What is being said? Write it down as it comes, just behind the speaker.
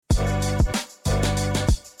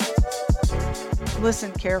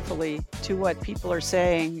listen carefully to what people are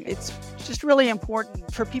saying. It's just really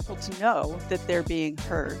important for people to know that they're being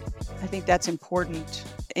heard. I think that's important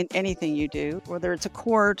in anything you do, whether it's a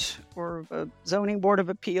court or a zoning board of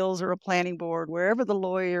appeals or a planning board, wherever the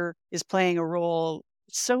lawyer is playing a role.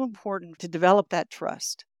 It's so important to develop that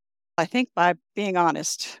trust. I think by being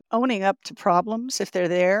honest, owning up to problems if they're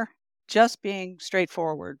there, just being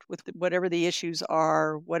straightforward with whatever the issues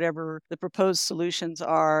are, whatever the proposed solutions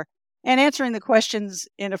are, and answering the questions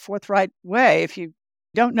in a forthright way. If you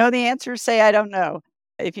don't know the answer, say, I don't know.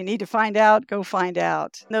 If you need to find out, go find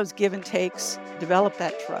out. Those give and takes develop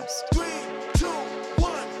that trust. 3, 2,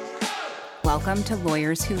 1. Welcome to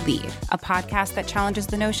Lawyers Who Lead, a podcast that challenges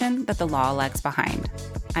the notion that the law lags behind.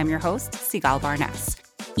 I'm your host, Sigal Barnes.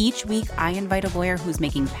 Each week, I invite a lawyer who's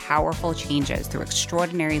making powerful changes through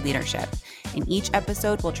extraordinary leadership. In each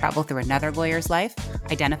episode, we'll travel through another lawyer's life,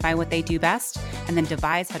 identify what they do best, and then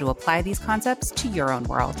devise how to apply these concepts to your own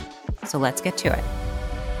world. So let's get to it.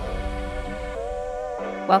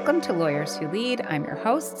 Welcome to Lawyers Who Lead. I'm your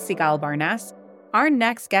host, Sigal Barnes. Our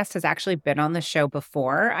next guest has actually been on the show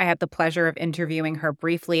before. I had the pleasure of interviewing her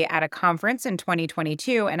briefly at a conference in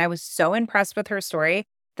 2022, and I was so impressed with her story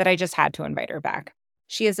that I just had to invite her back.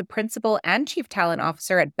 She is a principal and chief talent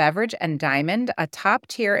officer at Beveridge and Diamond, a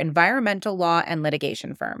top-tier environmental law and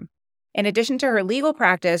litigation firm. In addition to her legal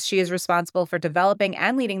practice, she is responsible for developing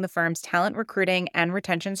and leading the firm's talent recruiting and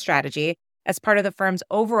retention strategy as part of the firm's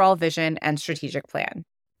overall vision and strategic plan.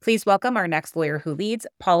 Please welcome our next lawyer who leads,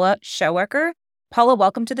 Paula Schauwecker. Paula,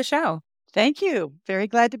 welcome to the show. Thank you. Very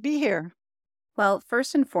glad to be here. Well,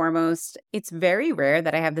 first and foremost, it's very rare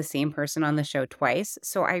that I have the same person on the show twice,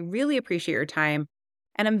 so I really appreciate your time.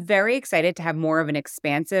 And I'm very excited to have more of an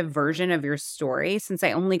expansive version of your story since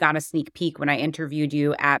I only got a sneak peek when I interviewed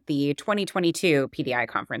you at the 2022 PDI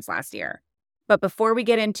conference last year. But before we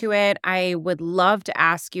get into it, I would love to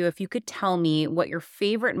ask you if you could tell me what your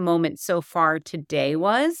favorite moment so far today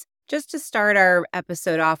was, just to start our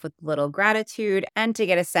episode off with a little gratitude and to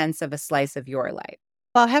get a sense of a slice of your life.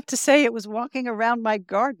 I'll have to say it was walking around my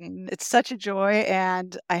garden. It's such a joy,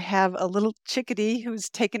 and I have a little chickadee who's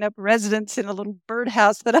taken up residence in a little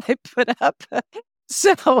birdhouse that I put up.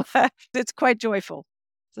 So it's quite joyful.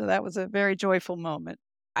 So that was a very joyful moment.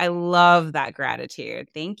 I love that gratitude.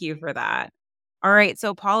 Thank you for that. All right,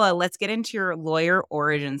 so Paula, let's get into your lawyer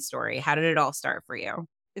origin story. How did it all start for you?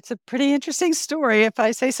 It's a pretty interesting story, if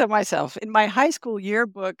I say so myself. In my high school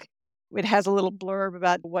yearbook, it has a little blurb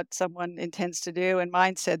about what someone intends to do, and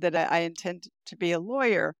mine said that I intend to be a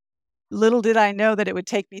lawyer. Little did I know that it would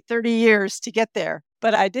take me 30 years to get there.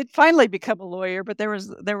 But I did finally become a lawyer, but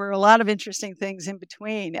there were a lot of interesting things in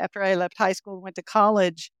between. After I left high school and went to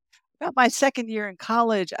college, about my second year in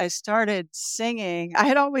college, I started singing. I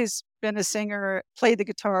had always been a singer, played the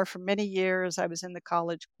guitar for many years. I was in the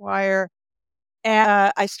college choir,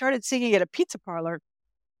 and I started singing at a pizza parlor.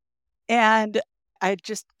 And I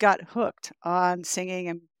just got hooked on singing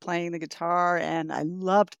and playing the guitar, and I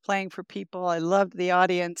loved playing for people. I loved the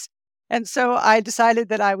audience. And so I decided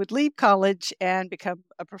that I would leave college and become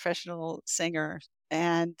a professional singer.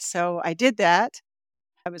 And so I did that.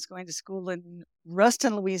 I was going to school in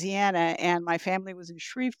Ruston, Louisiana, and my family was in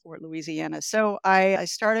Shreveport, Louisiana. So I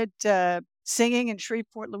started singing in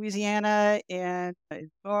Shreveport, Louisiana, in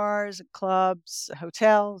bars, clubs,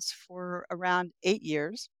 hotels for around 8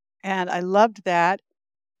 years. And I loved that.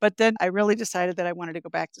 But then I really decided that I wanted to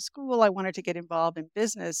go back to school. I wanted to get involved in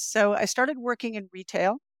business. So I started working in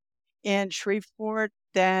retail in Shreveport,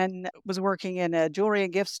 then was working in a jewelry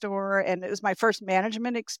and gift store. And it was my first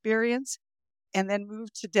management experience. And then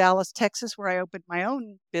moved to Dallas, Texas, where I opened my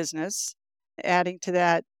own business, adding to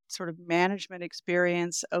that sort of management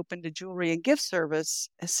experience, opened a jewelry and gift service,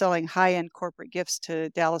 selling high-end corporate gifts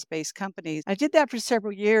to Dallas-based companies. I did that for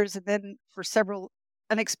several years, and then for several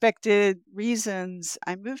unexpected reasons,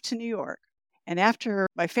 I moved to New York. And after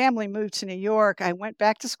my family moved to New York, I went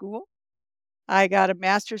back to school. I got a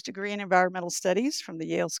master's degree in environmental studies from the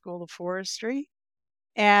Yale School of Forestry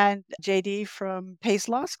and JD from Pace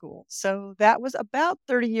Law School. So that was about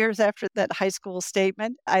 30 years after that high school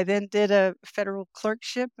statement. I then did a federal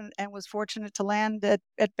clerkship and was fortunate to land at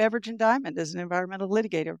Beveridge and Diamond as an environmental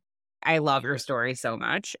litigator. I love your story so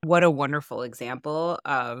much. What a wonderful example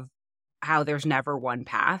of how there's never one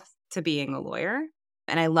path to being a lawyer.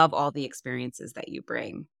 And I love all the experiences that you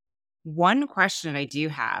bring. One question I do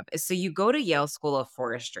have is, so you go to Yale School of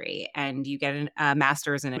Forestry and you get a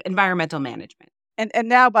master's in environmental management. And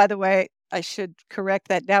now, by the way, I should correct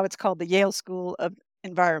that. Now it's called the Yale School of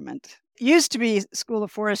Environment. It used to be School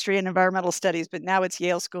of Forestry and Environmental Studies, but now it's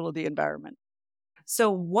Yale School of the Environment.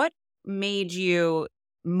 So what made you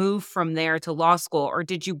move from there to law school, or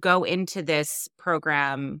did you go into this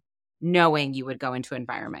program knowing you would go into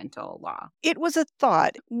environmental law? It was a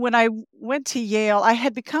thought. When I went to Yale, I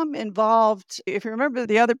had become involved. If you remember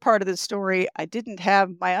the other part of the story, I didn't have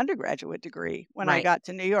my undergraduate degree when I Right. got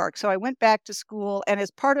to New York. So I went back to school. And as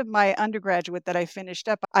part of my undergraduate that I finished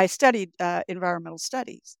up, I studied environmental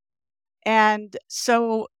studies. And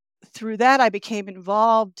so through that, I became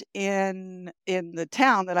involved in the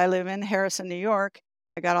town that I live in, Harrison, New York.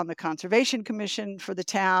 I got on the conservation commission for the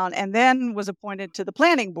town and then was appointed to the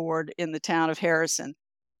planning board in the town of Harrison.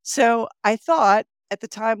 So I thought at the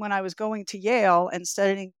time when I was going to Yale and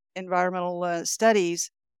studying environmental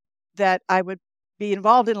studies that I would be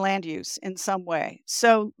involved in land use in some way.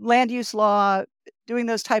 So land use law, doing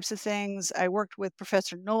those types of things. I worked with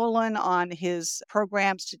Professor Nolan on his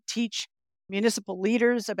programs to teach municipal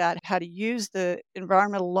leaders about how to use the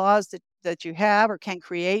environmental laws that you have or can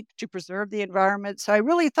create to preserve the environment. So I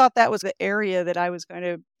really thought that was the area that I was going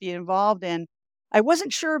to be involved in. I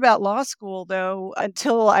wasn't sure about law school though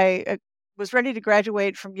until I was ready to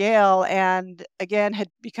graduate from Yale and again had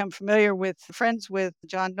become familiar with friends with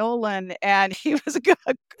John Nolan and he was a good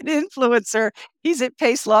influencer. He's at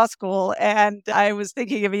Pace Law School and I was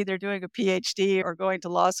thinking of either doing a PhD or going to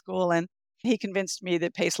law school and he convinced me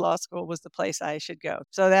that Pace Law School was the place I should go.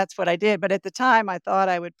 So that's what I did. But at the time I thought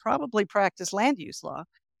I would probably practice land use law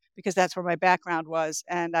because that's where my background was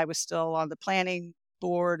and I was still on the planning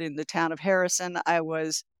board in the town of Harrison. I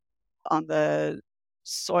was on the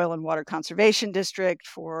Soil and Water Conservation District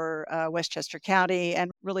for Westchester County and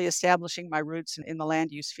really establishing my roots in the land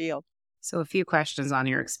use field. So, a few questions on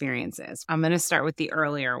your experiences. I'm going to start with the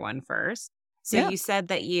earlier one first. So, Yeah, you said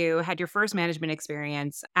that you had your first management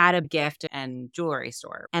experience at a gift and jewelry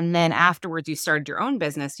store. And then afterwards, you started your own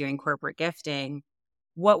business doing corporate gifting.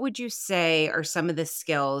 What would you say are some of the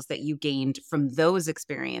skills that you gained from those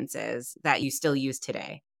experiences that you still use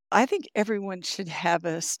today? I think everyone should have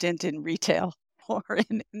a stint in retail or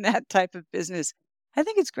in that type of business. I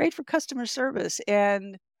think it's great for customer service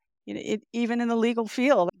and even in the legal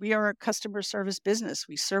field, we are a customer service business.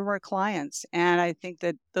 We serve our clients. And I think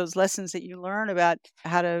that those lessons that you learn about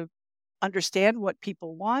how to understand what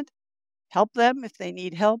people want, help them if they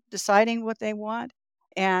need help deciding what they want,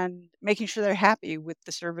 and making sure they're happy with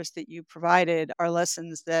the service that you provided are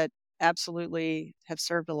lessons that absolutely have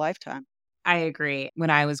served a lifetime. I agree.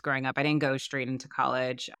 When I was growing up, I didn't go straight into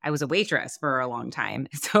college. I was a waitress for a long time.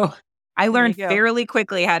 So I There you learned go. fairly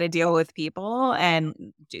quickly how to deal with people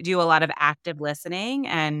and do a lot of active listening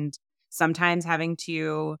and sometimes having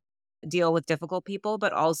to deal with difficult people,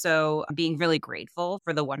 but also being really grateful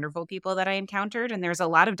for the wonderful people that I encountered. And there's a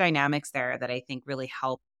lot of dynamics there that I think really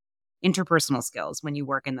help interpersonal skills when you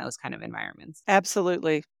work in those kind of environments.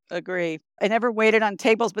 Absolutely. Agree. I never waited on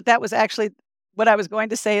tables, but that was actually what I was going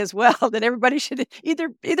to say as well, that everybody should either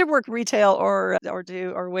work retail or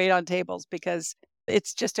wait on tables because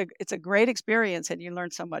it's a great experience and you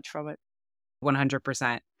learn so much from it.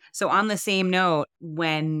 100%. So on the same note,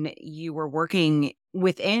 when you were working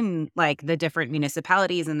within like the different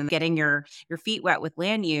municipalities and then getting your feet wet with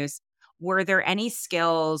land use, were there any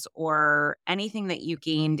skills or anything that you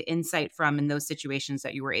gained insight from in those situations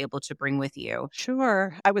that you were able to bring with you?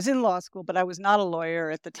 Sure. I was in law school, but I was not a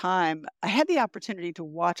lawyer at the time. I had the opportunity to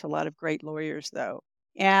watch a lot of great lawyers though.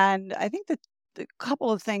 And I think that the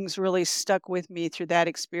couple of things really stuck with me through that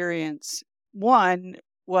experience. One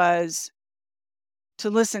was to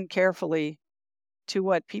listen carefully to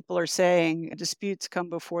what people are saying. Disputes come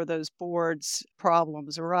before those boards,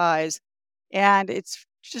 problems arise. And it's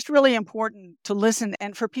just really important to listen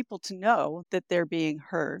and for people to know that they're being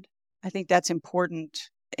heard. I think that's important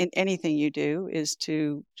in anything you do is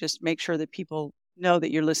to just make sure that people know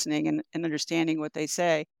that you're listening and understanding what they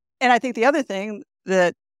say. And I think the other thing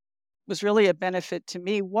that was really a benefit to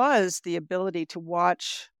me was the ability to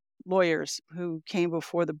watch lawyers who came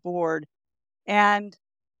before the board. And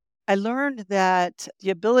I learned that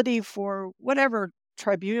the ability for whatever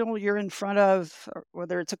tribunal you're in front of, or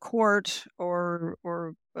whether it's a court or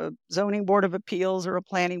a zoning board of appeals or a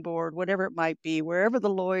planning board, whatever it might be, wherever the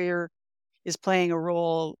lawyer is playing a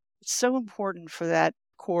role, it's so important for that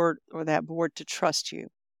court or that board to trust you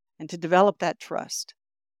and to develop that trust.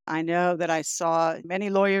 I know that I saw many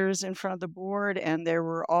lawyers in front of the board, and there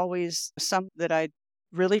were always some that I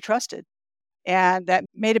really trusted. And that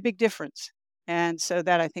made a big difference. And so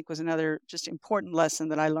that I think was another just important lesson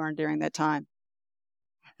that I learned during that time.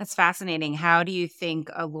 That's fascinating. How do you think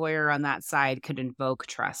a lawyer on that side could invoke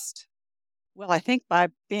trust? Well, I think by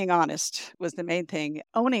being honest was the main thing.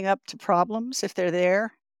 Owning up to problems if they're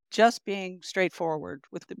there just being straightforward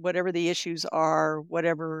with whatever the issues are,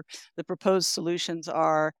 whatever the proposed solutions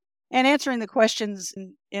are, and answering the questions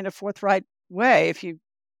in a forthright way. If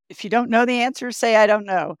you don't know the answer, say I don't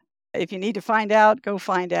know. If you need to find out, go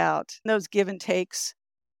find out. Those give and takes,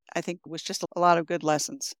 I think, was just a lot of good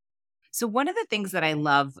lessons. So, one of the things that I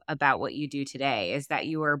love about what you do today is that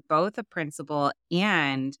you are both a principal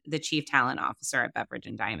and the chief talent officer at Beverage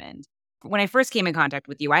and Diamond. When I first came in contact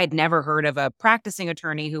with you, I had never heard of a practicing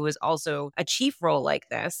attorney who was also a chief role like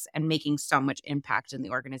this and making so much impact in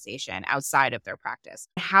the organization outside of their practice.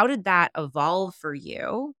 How did that evolve for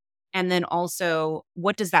you? And then also,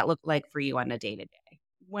 what does that look like for you on a day to day?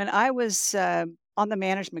 When I was on the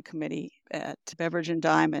management committee at Beverage and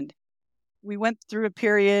Diamond, we went through a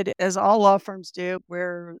period, as all law firms do,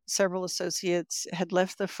 where several associates had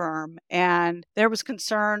left the firm. And there was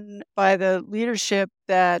concern by the leadership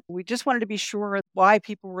that we just wanted to be sure why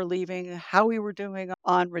people were leaving, how we were doing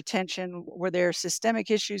on retention. Were there systemic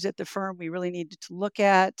issues at the firm we really needed to look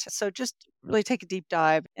at? So just really take a deep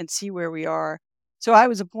dive and see where we are. So I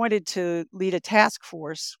was appointed to lead a task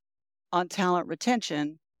force on talent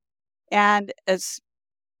retention. And as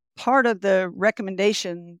part of the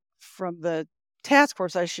recommendation from the task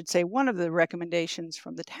force, I should say, one of the recommendations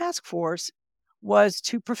from the task force was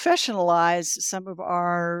to professionalize some of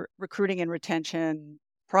our recruiting and retention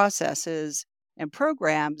processes and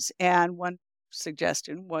programs. And one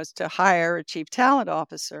suggestion was to hire a chief talent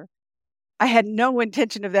officer. I had no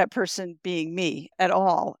intention of that person being me at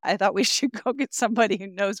all. I thought we should go get somebody who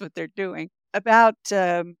knows what they're doing. About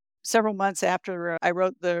several months after I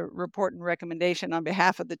wrote the report and recommendation on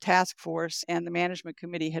behalf of the task force and the management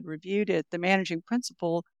committee had reviewed it, the managing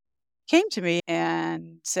principal came to me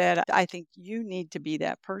and said, I think you need to be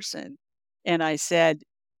that person. And I said,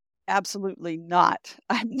 absolutely not.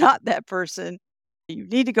 I'm not that person. You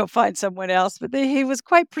need to go find someone else. But he was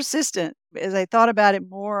quite persistent. As I thought about it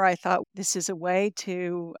more, I thought this is a way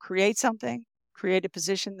to create something, create a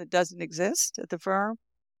position that doesn't exist at the firm.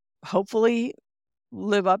 Hopefully,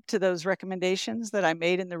 live up to those recommendations that I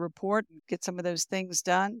made in the report and get some of those things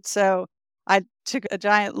done. So I took a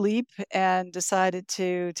giant leap and decided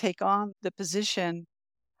to take on the position.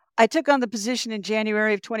 I took on the position in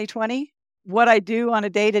January of 2020. What I do on a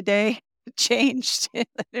day to day changed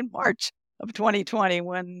in March of 2020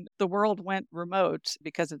 when the world went remote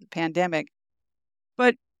because of the pandemic.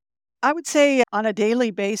 But I would say on a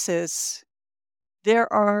daily basis,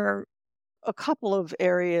 there are a couple of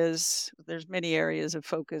areas. There's many areas of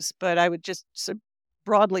focus, but I would just, so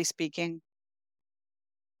broadly speaking,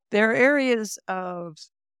 there are areas of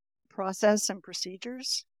process and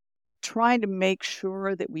procedures, trying to make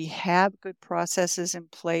sure that we have good processes in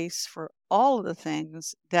place for all of the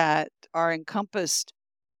things that are encompassed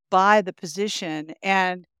by the position.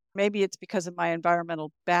 And maybe it's because of my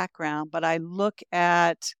environmental background, but I look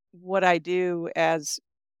at what I do as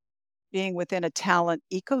being within a talent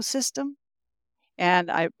ecosystem.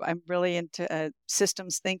 And I'm really into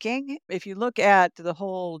systems thinking. If you look at the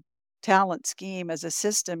whole talent scheme as a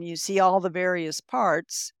system, you see all the various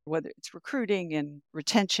parts, whether it's recruiting and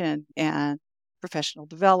retention and professional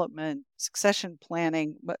development, succession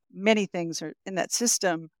planning, but many things are in that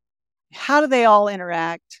system. How do they all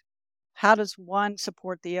interact? How does one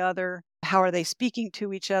support the other? How are they speaking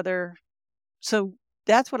to each other? So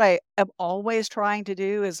that's what I am always trying to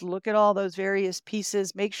do is look at all those various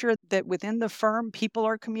pieces, make sure that within the firm people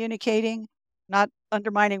are communicating, not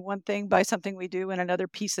undermining one thing by something we do in another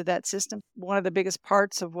piece of that system. One of the biggest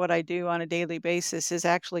parts of what I do on a daily basis is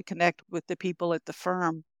actually connect with the people at the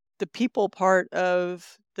firm. The people part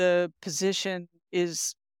of the position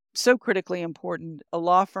is so critically important. A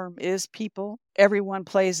law firm is people. Everyone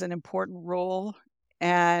plays an important role,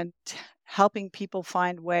 and helping people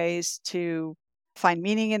find ways to find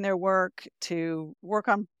meaning in their work, to work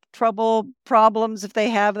on problems if they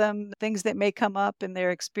have them, things that may come up in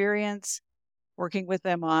their experience, working with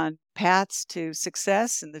them on paths to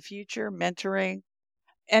success in the future, mentoring,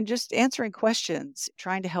 and just answering questions,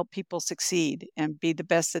 trying to help people succeed and be the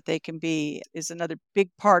best that they can be is another big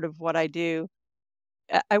part of what I do.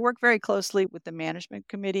 I work very closely with the management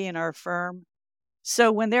committee in our firm.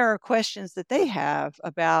 So when there are questions that they have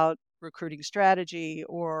about recruiting strategy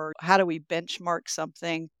or how do we benchmark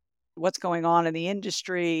something, what's going on in the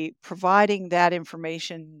industry, providing that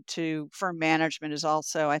information to firm management is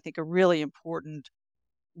also, I think, a really important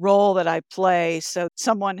role that I play. So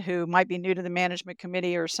someone who might be new to the management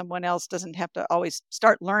committee or someone else doesn't have to always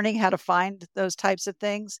start learning how to find those types of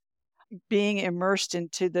things. Being immersed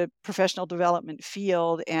into the professional development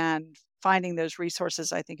field and finding those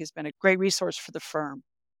resources, I think, has been a great resource for the firm.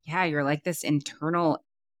 Yeah, you're like this internal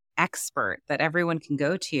expert that everyone can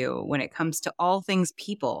go to when it comes to all things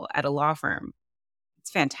people at a law firm.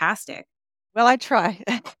 It's fantastic. Well, I try.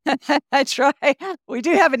 I try. We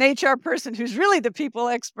do have an HR person who's really the people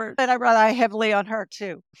expert, and I rely heavily on her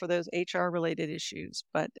too for those HR related issues.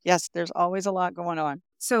 But yes, there's always a lot going on.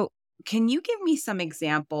 So, can you give me some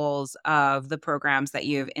examples of the programs that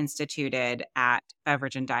you've instituted at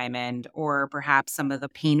Beverage and Diamond, or perhaps some of the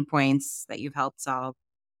pain points that you've helped solve?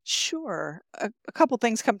 Sure. A couple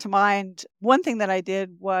things come to mind. One thing that I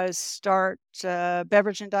did was start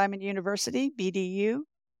Beverage and Diamond University, BDU,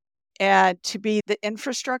 and to be the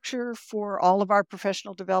infrastructure for all of our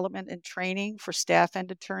professional development and training for staff and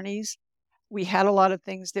attorneys. We had a lot of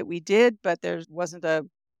things that we did, but there wasn't an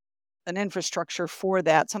infrastructure for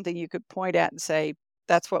that, something you could point at and say,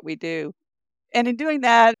 that's what we do. And in doing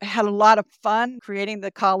that, I had a lot of fun creating the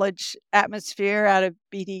college atmosphere out of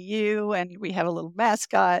BDU, and we have a little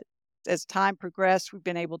mascot. As time progressed, we've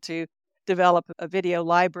been able to develop a video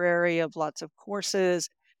library of lots of courses,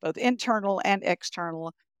 both internal and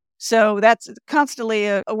external. So that's constantly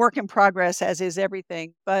a work in progress, as is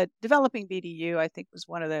everything. But developing BDU, I think, was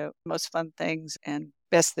one of the most fun things and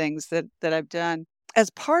best things that I've done.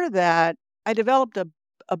 As part of that, I developed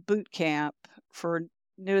a boot camp for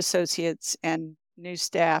new associates and new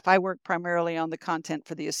staff. I work primarily on the content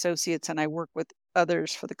for the associates, and I work with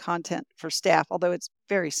others for the content for staff, although it's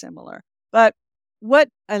very similar. But what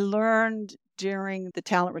I learned during the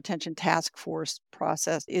talent retention task force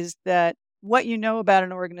process is that what you know about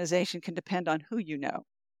an organization can depend on who you know.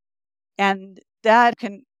 And that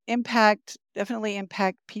can definitely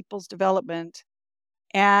impact people's development.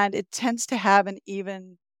 And it tends to have an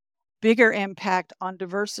even bigger impact on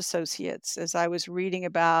diverse associates. As I was reading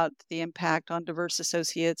about the impact on diverse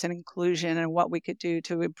associates and inclusion and what we could do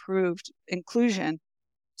to improve inclusion.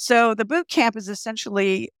 So the boot camp is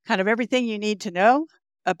essentially kind of everything you need to know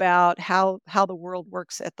about how the world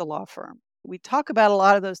works at the law firm. We talk about a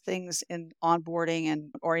lot of those things in onboarding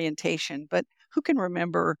and orientation, but who can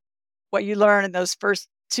remember what you learn in those first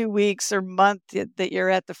 2 weeks or month that you're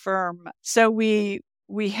at the firm? So we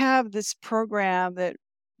have this program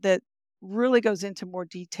that really goes into more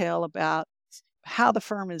detail about how the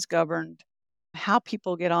firm is governed, how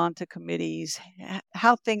people get onto committees,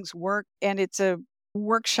 how things work. And it's a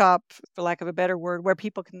workshop, for lack of a better word, where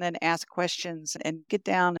people can then ask questions and get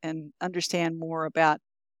down and understand more about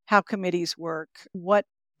how committees work. What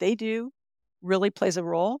they do really plays a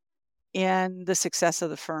role in the success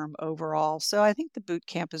of the firm overall. So I think the boot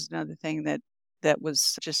camp is another thing that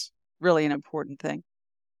was just really an important thing.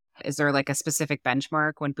 Is there like a specific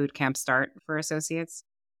benchmark when boot camps start for associates?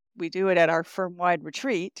 We do it at our firm-wide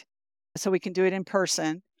retreat, so we can do it in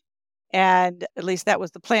person, and at least that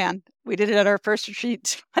was the plan. We did it at our first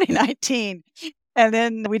retreat in 2019, and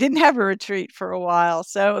then we didn't have a retreat for a while,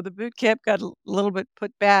 so the boot camp got a little bit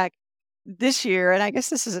put back this year. And I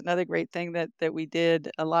guess this is another great thing that we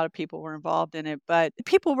did. A lot of people were involved in it, but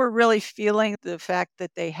people were really feeling the fact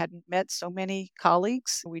that they hadn't met so many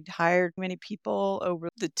colleagues. We'd hired many people over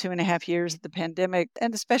the 2.5 years of the pandemic,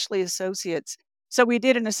 and especially associates. So we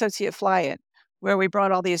did an associate fly-in where we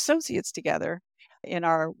brought all the associates together in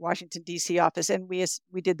our Washington, D.C. office, and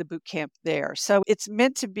we did the boot camp there. So it's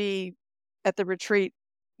meant to be at the retreat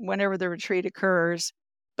whenever the retreat occurs,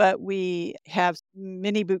 but we have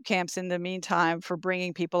mini boot camps in the meantime for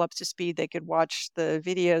bringing people up to speed. They could watch the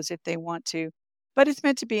videos if they want to, but it's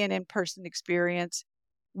meant to be an in-person experience.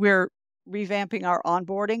 We're revamping our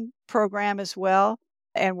onboarding program as well,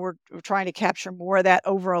 and we're trying to capture more of that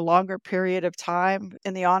over a longer period of time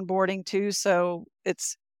in the onboarding too. So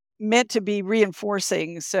it's meant to be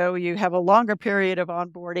reinforcing. So you have a longer period of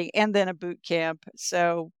onboarding and then a boot camp.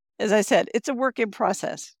 So as I said, it's a work in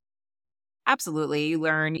process. Absolutely. You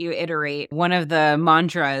learn, you iterate. One of the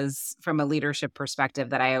mantras from a leadership perspective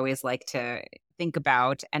that I always like to think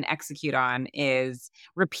about and execute on is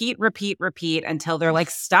repeat, repeat, repeat until they're like,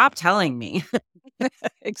 stop telling me.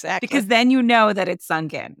 Exactly. Because then you know that it's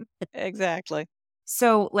sunk in. Exactly.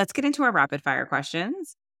 So let's get into our rapid fire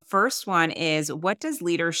questions. First one is, what does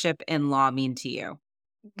leadership in law mean to you?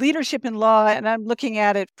 Leadership in law, and I'm looking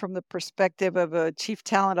at it from the perspective of a chief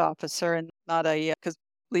talent officer and not because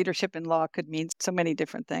leadership in law could mean so many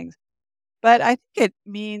different things. But I think it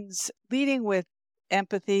means leading with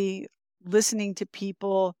empathy, listening to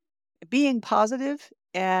people, being positive,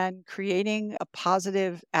 and creating a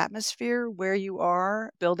positive atmosphere where you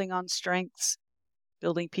are, building on strengths,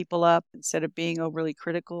 building people up instead of being overly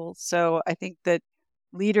critical. So I think that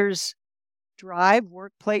leaders drive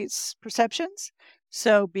workplace perceptions.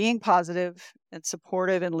 So being positive and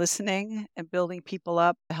supportive and listening and building people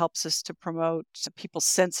up helps us to promote people's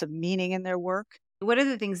sense of meaning in their work. One of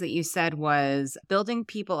the things that you said was building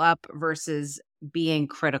people up versus being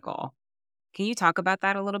critical. Can you talk about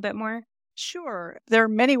that a little bit more? Sure. There are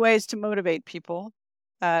many ways to motivate people.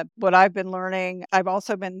 What I've been learning, I've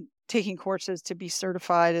also been taking courses to be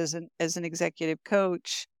certified as an executive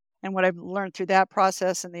coach. And what I've learned through that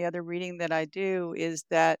process and the other reading that I do is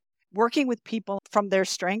that working with people from their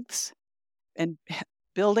strengths and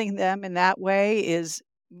building them in that way is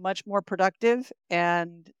much more productive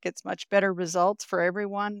and gets much better results for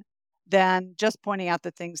everyone than just pointing out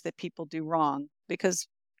the things that people do wrong. Because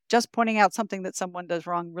just pointing out something that someone does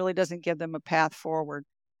wrong really doesn't give them a path forward.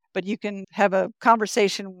 But you can have a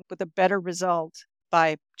conversation with a better result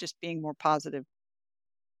by just being more positive.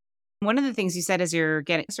 One of the things you said is you're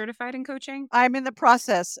getting certified in coaching. I'm in the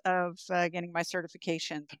process of getting my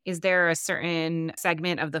certification. Is there a certain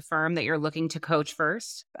segment of the firm that you're looking to coach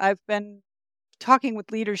first? I've been talking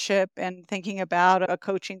with leadership and thinking about a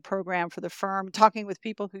coaching program for the firm, talking with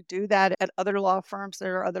people who do that at other law firms.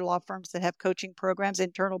 There are other law firms that have coaching programs,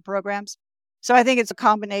 internal programs. So I think it's a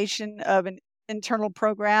combination of an internal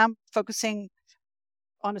program focusing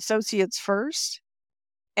on associates first,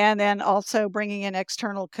 and then also bringing in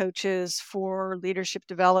external coaches for leadership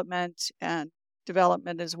development and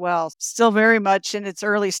development as well. Still very much in its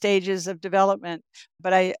early stages of development,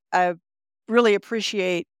 but I really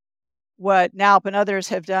appreciate what Nalp and others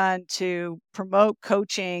have done to promote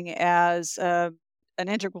coaching as an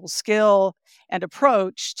integral skill and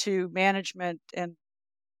approach to management and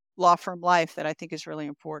law firm life that I think is really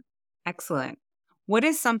important. Excellent. What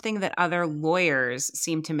is something that other lawyers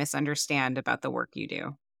seem to misunderstand about the work you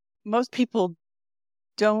do? Most people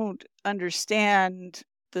don't understand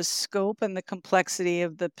the scope and the complexity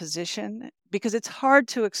of the position because it's hard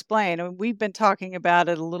to explain. I mean, we've been talking about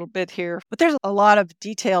it a little bit here, but there's a lot of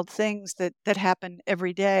detailed things that happen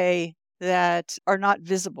every day that are not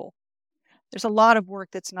visible. There's a lot of work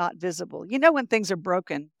that's not visible. You know, when things are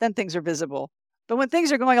broken, then things are visible. But when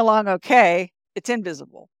things are going along okay, it's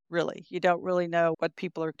invisible, really. You don't really know what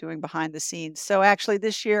people are doing behind the scenes. So actually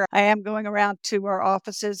this year I am going around to our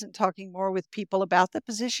offices and talking more with people about the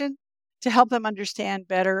position to help them understand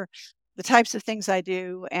better the types of things I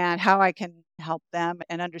do and how I can help them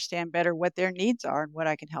and understand better what their needs are and what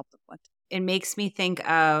I can help them with. It makes me think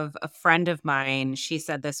of a friend of mine. She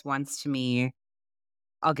said this once to me.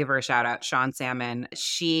 I'll give her a shout out, Sean Salmon.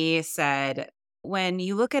 She said, when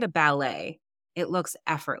you look at a ballet, it looks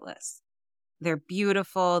effortless. They're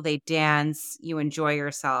beautiful, they dance, you enjoy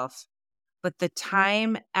yourself. But the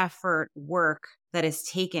time, effort, work that is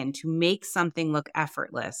taken to make something look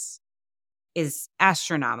effortless is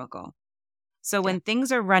astronomical. So Yeah. when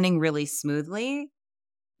things are running really smoothly,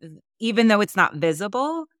 even though it's not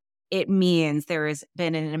visible, it means there has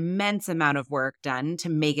been an immense amount of work done to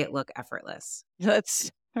make it look effortless.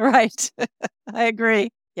 That's right. I agree.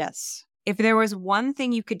 Yes. If there was one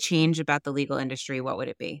thing you could change about the legal industry, what would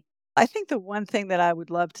it be? I think the one thing that I would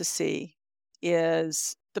love to see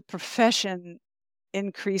is the profession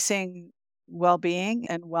increasing well-being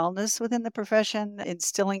and wellness within the profession,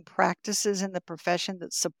 instilling practices in the profession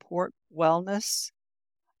that support wellness.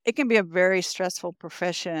 It can be a very stressful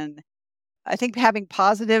profession. I think having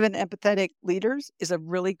positive and empathetic leaders is a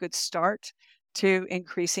really good start to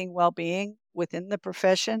increasing well-being within the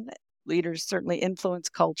profession. Leaders certainly influence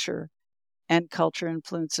culture, and culture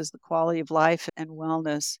influences the quality of life and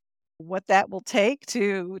wellness. What that will take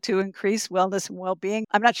to increase wellness and well-being,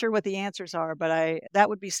 I'm not sure what the answers are, but that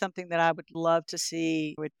would be something that I would love to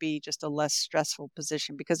see would be just a less stressful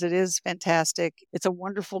position because it is fantastic. It's a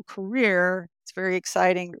wonderful career. It's very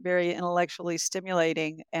exciting, very intellectually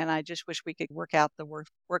stimulating, and I just wish we could work out the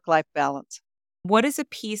work-life balance. What is a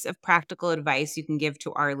piece of practical advice you can give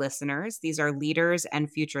to our listeners? These are leaders and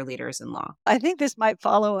future leaders in law. I think this might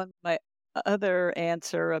follow on my other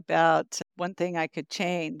answer about one thing I could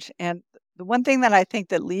change. And the one thing that I think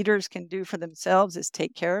that leaders can do for themselves is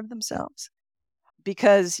take care of themselves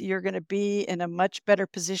because you're going to be in a much better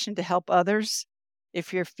position to help others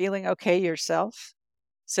if you're feeling okay yourself.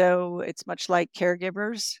 So it's much like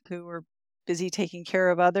caregivers who are busy taking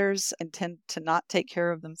care of others and tend to not take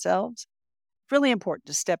care of themselves. Really important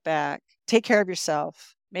to step back, take care of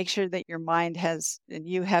yourself, make sure that your mind has and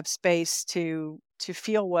you have space to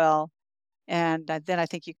feel well, and then I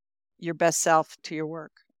think your best self to your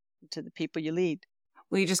work, to the people you lead.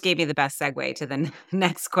 Well, you just gave me the best segue to the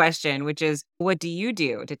next question, which is what do you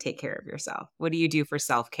do to take care of yourself? What do you do for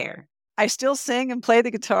self care? I still sing and play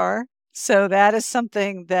the guitar, so that is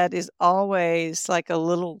something that is always like a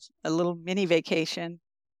little mini vacation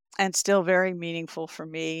and still very meaningful for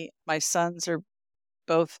me. My sons are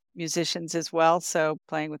both musicians as well, so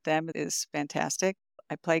playing with them is fantastic.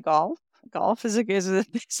 I play golf. Golf is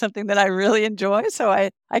something that I really enjoy. So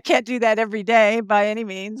I can't do that every day by any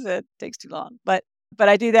means. It takes too long. But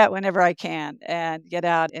I do that whenever I can and get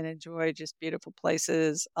out and enjoy just beautiful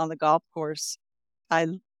places on the golf course. I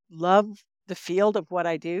love the field of what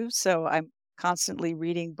I do, so I'm constantly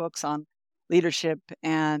reading books on leadership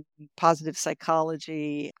and positive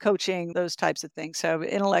psychology, coaching, those types of things. So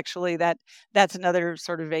intellectually, that's another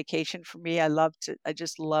sort of vacation for me. I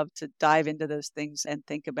just love to dive into those things and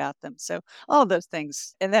think about them. So all those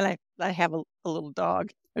things. And then I have a little dog.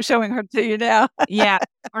 I'm showing her to you now. Yeah,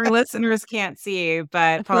 our listeners can't see,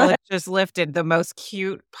 but Paula Right. just lifted the most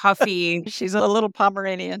cute, puffy. She's a little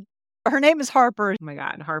Pomeranian. Her name is Harper. Oh my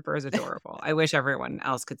God, Harper is adorable. I wish everyone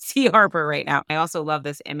else could see Harper right now. I also love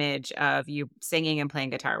this image of you singing and playing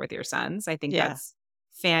guitar with your sons. I think Yeah. that's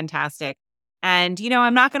fantastic. And,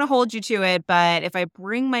 I'm not going to hold you to it, but if I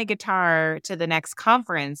bring my guitar to the next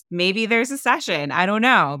conference, maybe there's a session. I don't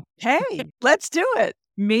know. Hey, let's do it.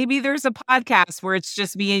 Maybe there's a podcast where it's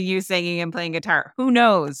just me and you singing and playing guitar. Who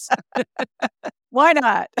knows? Why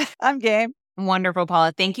not? I'm game. Wonderful,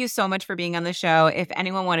 Paula. Thank you so much for being on the show. If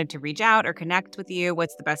anyone wanted to reach out or connect with you,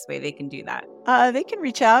 what's the best way they can do that? They can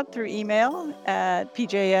reach out through email at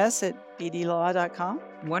pjs@bdlaw.com.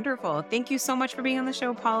 Wonderful. Thank you so much for being on the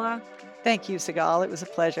show, Paula. Thank you, Sigal. It was a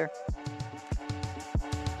pleasure.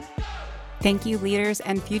 Thank you, leaders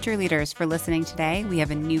and future leaders, for listening today. We have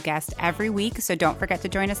a new guest every week, so don't forget to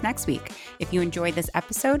join us next week. If you enjoyed this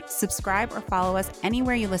episode, subscribe or follow us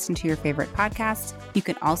anywhere you listen to your favorite podcasts. You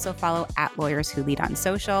can also follow @LawyersWhoLead on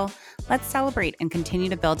social. Let's celebrate and continue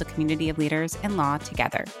to build a community of leaders in law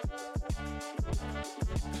together.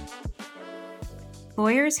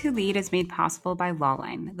 Lawyers Who Lead is made possible by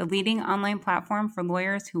Lawline, the leading online platform for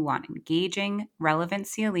lawyers who want engaging, relevant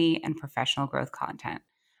CLE and professional growth content.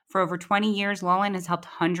 For over 20 years, Lawline has helped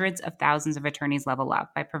hundreds of thousands of attorneys level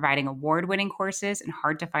up by providing award-winning courses in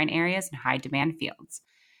hard-to-find areas and high-demand fields.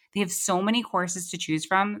 They have so many courses to choose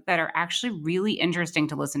from that are actually really interesting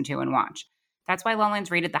to listen to and watch. That's why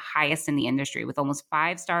Lawline's rated the highest in the industry, with almost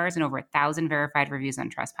 5 stars and over 1,000 verified reviews on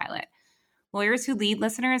Trustpilot. Lawyers Who Lead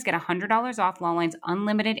listeners get $100 off Lawline's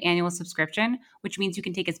unlimited annual subscription, which means you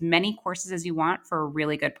can take as many courses as you want for a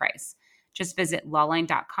really good price. Just visit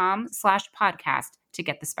lawline.com/podcast to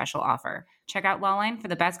get the special offer. Check out Lawline for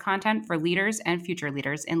the best content for leaders and future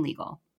leaders in legal.